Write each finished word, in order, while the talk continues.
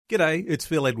G'day, it's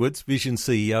Phil Edwards, Vision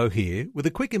CEO here, with a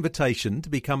quick invitation to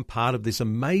become part of this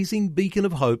amazing beacon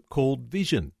of hope called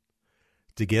Vision.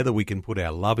 Together we can put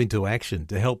our love into action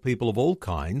to help people of all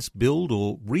kinds build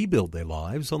or rebuild their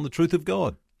lives on the truth of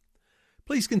God.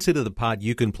 Please consider the part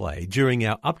you can play during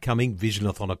our upcoming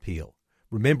Visionathon appeal,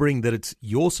 remembering that it's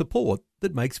your support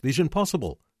that makes Vision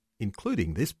possible,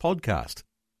 including this podcast.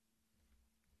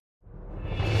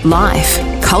 Life,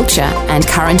 culture and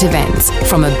current events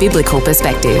from a biblical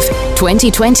perspective.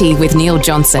 2020 with Neil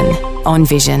Johnson on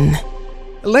Vision.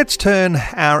 Let's turn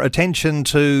our attention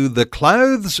to the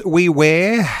clothes we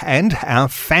wear and our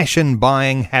fashion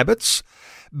buying habits.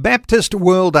 Baptist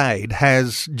World Aid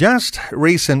has just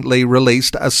recently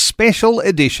released a special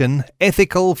edition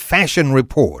ethical fashion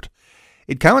report.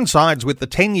 It coincides with the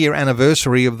 10-year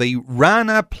anniversary of the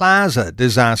Rana Plaza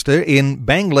disaster in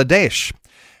Bangladesh,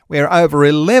 where over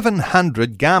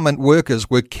 1,100 garment workers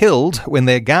were killed when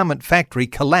their garment factory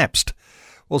collapsed.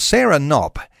 Well, Sarah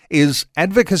Knop is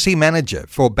Advocacy Manager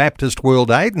for Baptist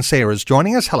World Aid, and Sarah's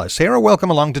joining us. Hello, Sarah. Welcome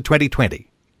along to 2020.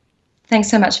 Thanks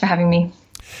so much for having me.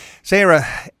 Sarah,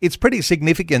 it's pretty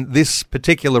significant, this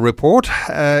particular report.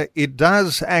 It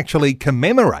does actually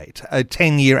commemorate a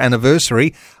 10-year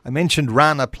anniversary. I mentioned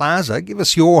Rana Plaza. Give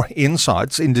us your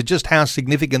insights into just how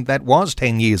significant that was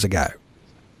 10 years ago.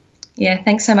 Yeah,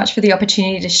 thanks so much for the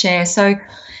opportunity to share. So,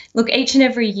 look, each and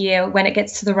every year when it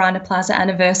gets to the Rana Plaza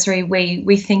anniversary,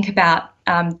 we think about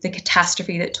the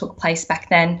catastrophe that took place back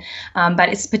then. But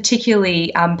it's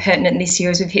particularly pertinent this year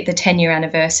as we've hit the 10-year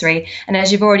anniversary. And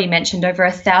as you've already mentioned, over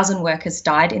 1,000 workers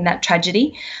died in that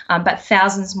tragedy, but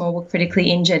thousands more were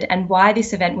critically injured. And why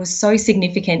this event was so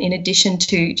significant, in addition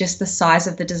to just the size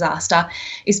of the disaster,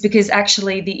 is because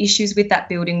actually the issues with that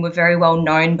building were very well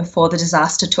known before the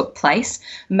disaster took place.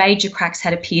 Major cracks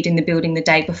had appeared in the building the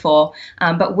day before,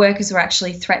 but workers were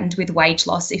actually threatened with wage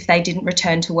loss if they didn't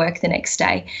return to work the next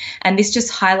day. And this just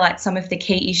highlights some of the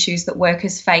key issues that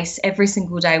workers face every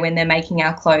single day when they're making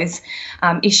our clothes.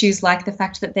 Issues like the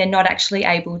fact that they're not actually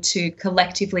able to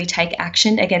collectively take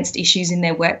action against issues in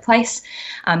their workplace.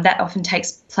 That often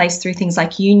takes place through things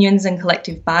like unions and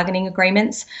collective bargaining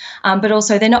agreements, but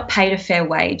also they're not paid a fair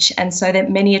wage. And so that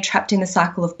many are trapped in the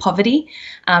cycle of poverty.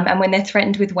 And when they're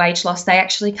threatened with wage loss, they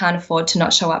actually can't afford to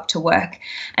not show up to work.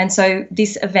 And so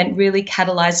this event really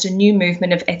catalysed a new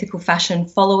movement of ethical fashion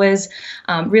followers,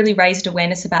 really raised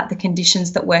awareness about the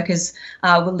conditions that workers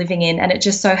were living in. And it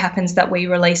just so happens that we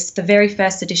released the very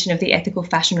first edition of the Ethical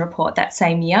Fashion Report that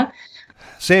same year.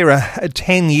 Sarah,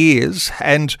 10 years,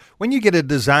 and when you get a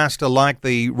disaster like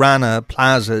the Rana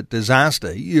Plaza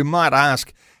disaster, you might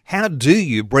ask, how do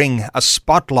you bring a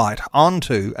spotlight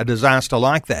onto a disaster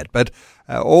like that? But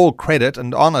all credit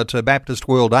and honour to Baptist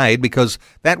World Aid, because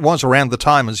that was around the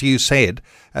time, as you said,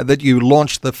 that you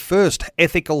launched the first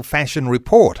ethical fashion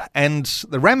report. And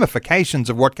the ramifications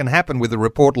of what can happen with a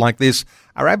report like this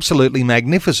are absolutely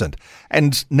magnificent.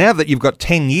 And now that you've got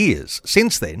 10 years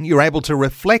since then, you're able to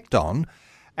reflect on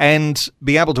and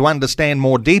be able to understand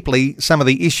more deeply some of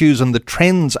the issues and the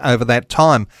trends over that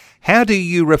time. How do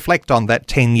you reflect on that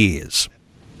 10 years?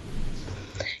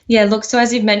 Yeah, look, so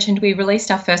as you've mentioned, we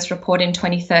released our first report in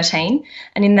 2013,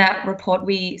 and in that report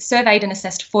we surveyed and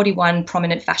assessed 41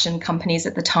 prominent fashion companies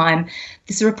at the time.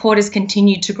 This report has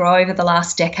continued to grow over the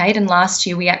last decade, and last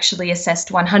year we actually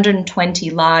assessed 120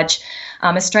 large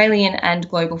Australian and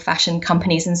global fashion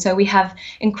companies, and so we have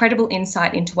incredible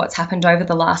insight into what's happened over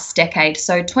the last decade.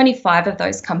 So 25 of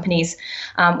those companies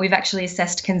we've actually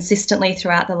assessed consistently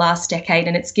throughout the last decade,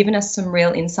 and it's given us some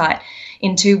real insight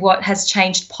into what has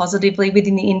changed positively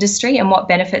within the industry and what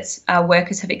benefits our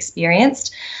workers have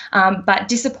experienced. But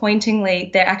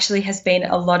disappointingly, there actually has been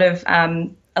a lot of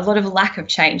lack of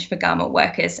change for garment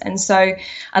workers. And so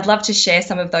I'd love to share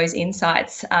some of those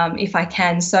insights if I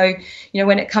can. So,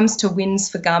 when it comes to wins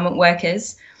for garment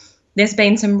workers, there's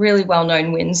been some really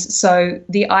well-known wins. So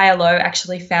the ILO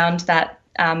actually found that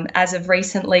as of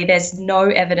recently, there's no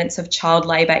evidence of child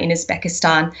labour in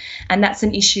Uzbekistan, and that's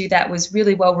an issue that was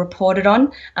really well reported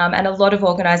on, and a lot of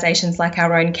organisations like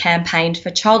our own campaigned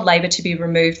for child labour to be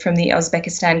removed from the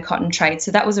Uzbekistan cotton trade. So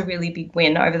that was a really big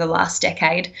win over the last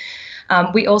decade.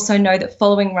 We also know that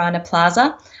following Rana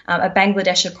Plaza, a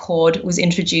Bangladesh Accord was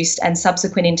introduced and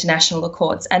subsequent international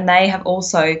accords, and they have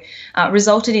also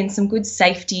resulted in some good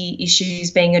safety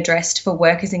issues being addressed for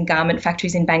workers in garment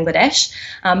factories in Bangladesh,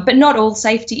 but not all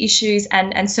safety issues,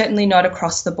 and certainly not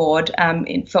across the board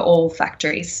for all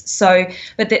factories. So,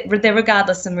 but they're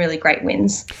regardless some really great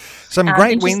wins. Some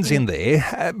great wins in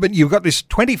there, but you've got this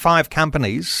 25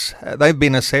 companies. They've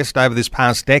been assessed over this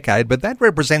past decade, but that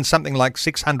represents something like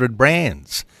 600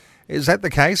 brands. Is that the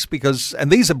case?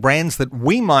 And these are brands that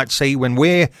we might see when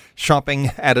we're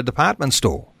shopping at a department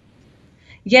store.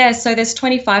 Yeah, so there's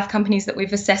 25 companies that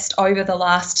we've assessed over the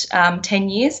last 10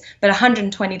 years, but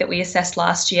 120 that we assessed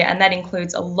last year, and that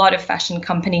includes a lot of fashion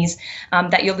companies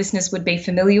that your listeners would be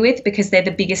familiar with because they're the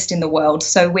biggest in the world.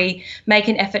 So we make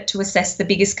an effort to assess the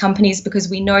biggest companies because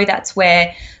we know that's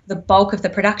where the bulk of the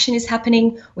production is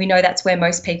happening. We know that's where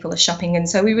most people are shopping, and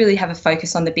so we really have a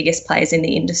focus on the biggest players in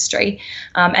the industry.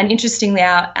 And interestingly,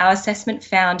 our assessment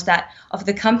found that of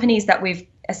the companies that we've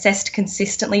assessed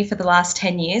consistently for the last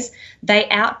 10 years, they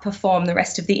outperform the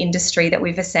rest of the industry that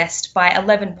we've assessed by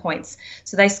 11 points.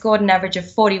 So they scored an average of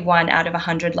 41 out of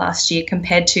 100 last year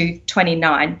compared to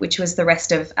 29, which was the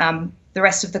rest of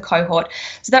the cohort.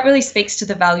 So that really speaks to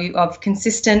the value of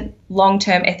consistent,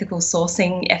 long-term ethical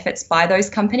sourcing efforts by those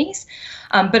companies,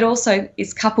 but also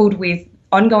is coupled with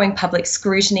ongoing public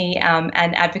scrutiny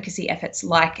and advocacy efforts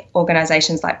like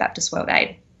organisations like Baptist World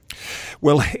Aid.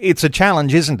 Well, it's a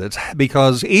challenge, isn't it?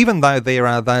 Because even though there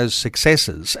are those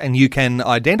successes and you can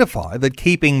identify that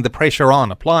keeping the pressure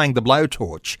on, applying the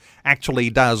blowtorch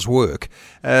actually does work,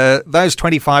 those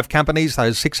 25 companies,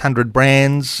 those 600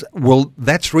 brands, well,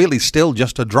 that's really still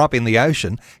just a drop in the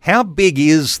ocean. How big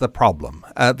is the problem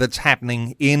that's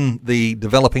happening in the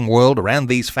developing world around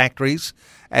these factories?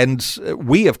 And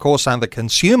we, of course, are the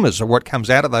consumers of what comes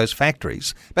out of those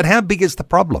factories. But how big is the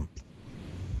problem?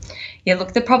 Yeah,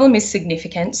 look, the problem is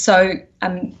significant. So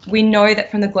we know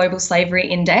that from the Global Slavery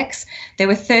Index, there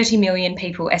were 30 million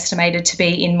people estimated to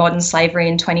be in modern slavery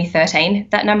in 2013.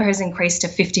 That number has increased to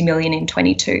 50 million in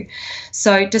 22.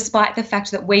 So despite the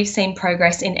fact that we've seen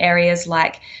progress in areas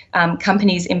like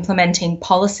companies implementing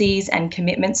policies and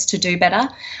commitments to do better,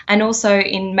 and also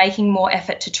in making more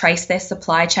effort to trace their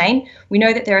supply chain, we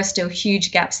know that there are still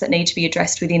huge gaps that need to be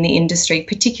addressed within the industry,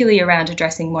 particularly around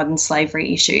addressing modern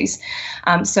slavery issues.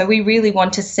 So we really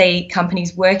want to see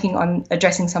companies working on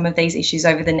addressing some of these issues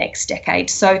over the next decade.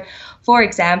 So, for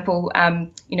example,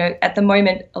 at the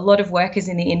moment, a lot of workers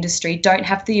in the industry don't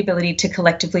have the ability to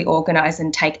collectively organise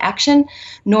and take action,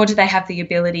 nor do they have the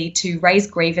ability to raise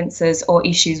grievances or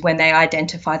issues when they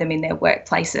identify them in their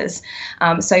workplaces.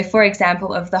 So, for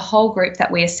example, of the whole group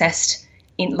that we assessed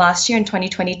in last year in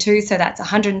 2022, so that's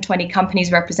 120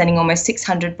 companies representing almost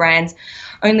 600 brands,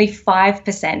 only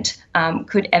 5%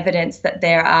 could evidence that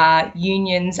there are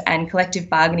unions and collective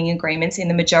bargaining agreements in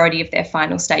the majority of their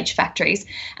final stage factories.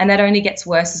 And that only gets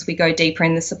worse as we go deeper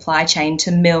in the supply chain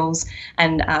to mills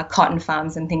and cotton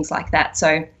farms and things like that.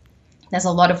 So there's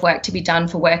a lot of work to be done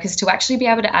for workers to actually be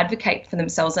able to advocate for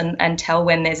themselves and tell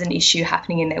when there's an issue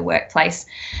happening in their workplace.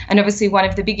 And obviously one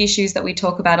of the big issues that we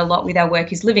talk about a lot with our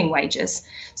work is living wages.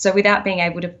 So without being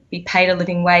able to be paid a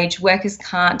living wage, workers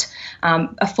can't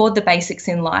afford the basics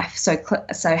in life.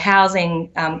 So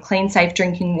housing, clean, safe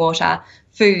drinking water,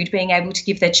 food, being able to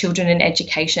give their children an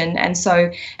education. And so,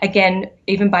 again,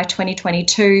 even by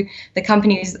 2022, the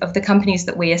companies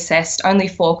that we assessed, only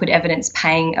 4 could evidence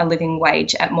paying a living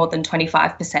wage at more than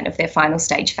 25% of their final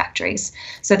stage factories.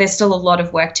 So there's still a lot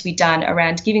of work to be done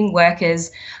around giving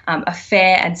workers a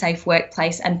fair and safe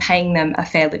workplace and paying them a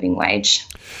fair living wage.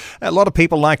 A lot of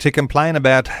people like to complain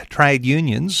about trade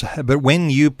unions, but when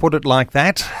you put it like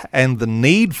that and the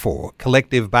need for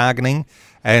collective bargaining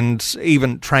and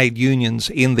even trade unions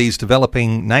in these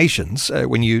developing nations,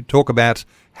 when you talk about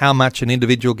how much an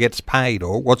individual gets paid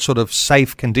or what sort of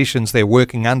safe conditions they're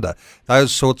working under,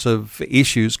 those sorts of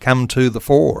issues come to the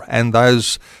fore, and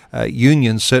those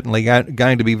unions certainly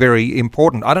going to be very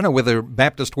important. I don't know whether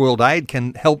Baptist World Aid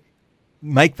can help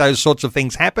make those sorts of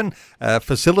things happen,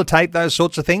 facilitate those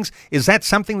sorts of things. Is that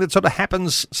something that sort of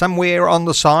happens somewhere on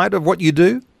the side of what you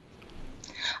do?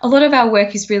 A lot of our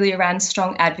work is really around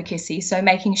strong advocacy, so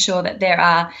making sure that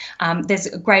there's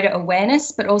greater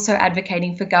awareness, but also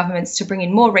advocating for governments to bring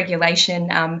in more regulation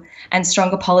and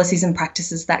stronger policies and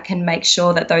practices that can make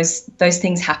sure that those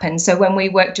things happen. So when we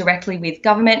work directly with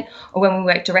government or when we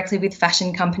work directly with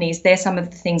fashion companies, they're some of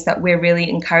the things that we're really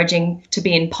encouraging to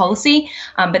be in policy,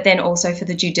 but then also for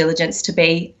the due diligence to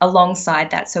be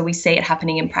alongside that, so we see it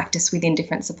happening in practice within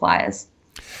different suppliers.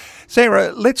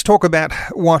 Sarah, let's talk about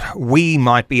what we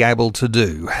might be able to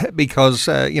do, because,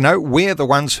 we're the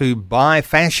ones who buy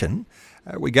fashion.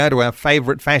 We go to our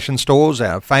favourite fashion stores,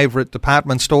 our favourite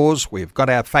department stores. We've got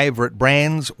our favourite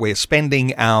brands. We're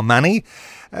spending our money.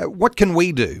 What can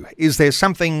we do? Is there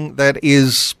something that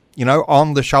is,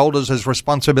 on the shoulders as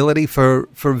responsibility for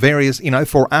various,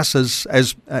 for us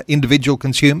as individual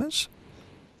consumers?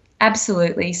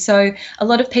 Absolutely. So a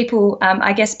lot of people,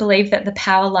 I guess, believe that the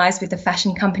power lies with the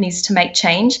fashion companies to make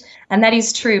change. And that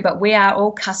is true, but we are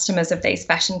all customers of these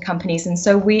fashion companies. And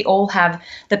so we all have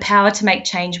the power to make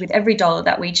change with every dollar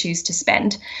that we choose to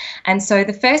spend. And so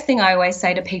the first thing I always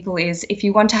say to people is, if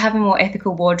you want to have a more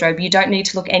ethical wardrobe, you don't need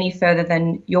to look any further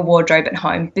than your wardrobe at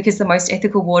home, because the most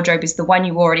ethical wardrobe is the one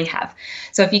you already have.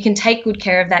 So if you can take good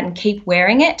care of that and keep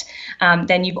wearing it,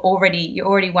 then you're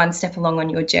already one step along on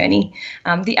your journey.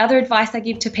 The other advice I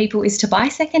give to people is to buy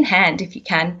secondhand if you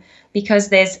can, because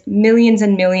there's millions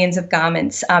and millions of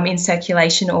garments in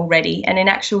circulation already. And in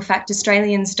actual fact,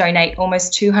 Australians donate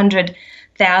almost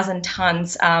 200,000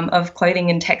 tonnes of clothing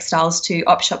and textiles to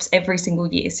op shops every single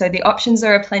year. So the options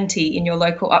are aplenty in your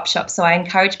local op shop. So I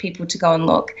encourage people to go and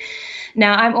look.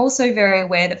 Now, I'm also very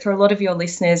aware that for a lot of your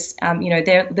listeners,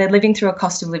 they're living through a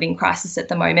cost of living crisis at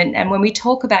the moment. And when we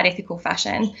talk about ethical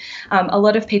fashion, a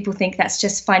lot of people think that's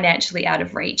just financially out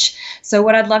of reach. So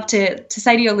what I'd love to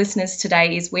say to your listeners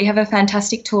today is we have a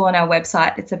fantastic tool on our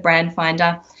website. It's a brand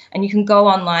finder. And you can go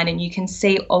online and you can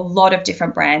see a lot of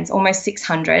different brands, almost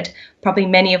 600, probably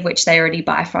many of which they already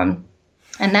buy from.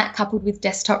 And that, coupled with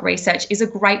desktop research, is a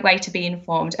great way to be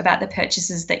informed about the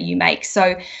purchases that you make.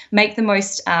 So make the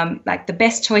most, the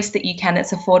best choice that you can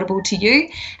that's affordable to you.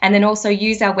 And then also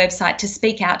use our website to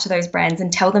speak out to those brands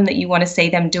and tell them that you want to see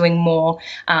them doing more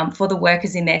for the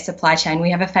workers in their supply chain.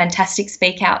 We have a fantastic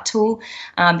speak out tool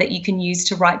that you can use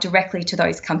to write directly to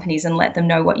those companies and let them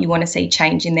know what you want to see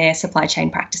change in their supply chain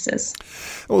practices.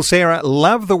 Well, Sarah,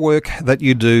 love the work that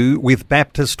you do with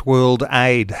Baptist World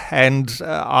Aid. And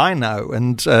I know,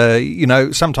 and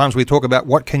sometimes we talk about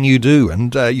what can you do,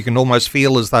 and you can almost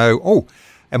feel as though,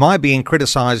 am I being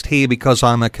criticised here because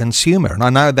I'm a consumer? And I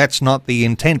know that's not the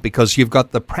intent, because you've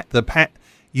got the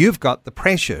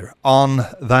pressure on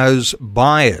those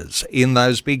buyers in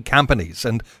those big companies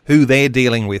and who they're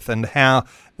dealing with, and how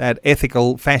that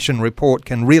ethical fashion report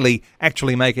can really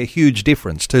actually make a huge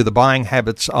difference to the buying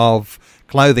habits of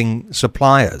clothing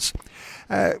suppliers.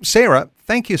 Sarah,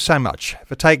 thank you so much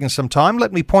for taking some time.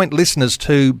 Let me point listeners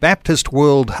to Baptist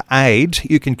World Aid.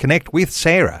 You can connect with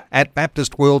Sarah at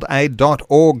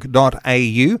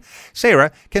baptistworldaid.org.au.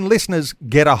 Sarah, can listeners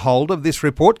get a hold of this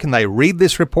report? Can they read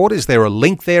this report? Is there a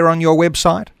link there on your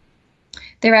website?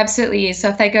 There absolutely is. So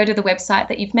if they go to the website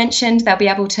that you've mentioned, they'll be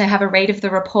able to have a read of the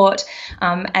report,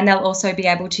 and they'll also be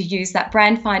able to use that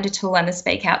brand finder tool and the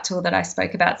speak out tool that I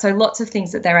spoke about. So lots of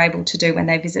things that they're able to do when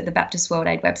they visit the Baptist World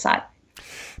Aid website.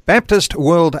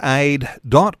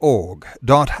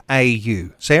 baptistworldaid.org.au.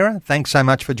 Sarah, thanks so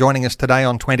much for joining us today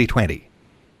on 2020.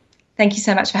 Thank you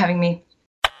so much for having me.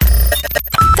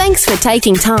 Thanks for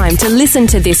taking time to listen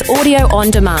to this audio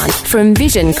on demand from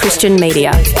Vision Christian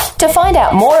Media. To find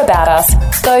out more about us,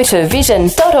 go to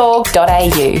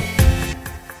vision.org.au.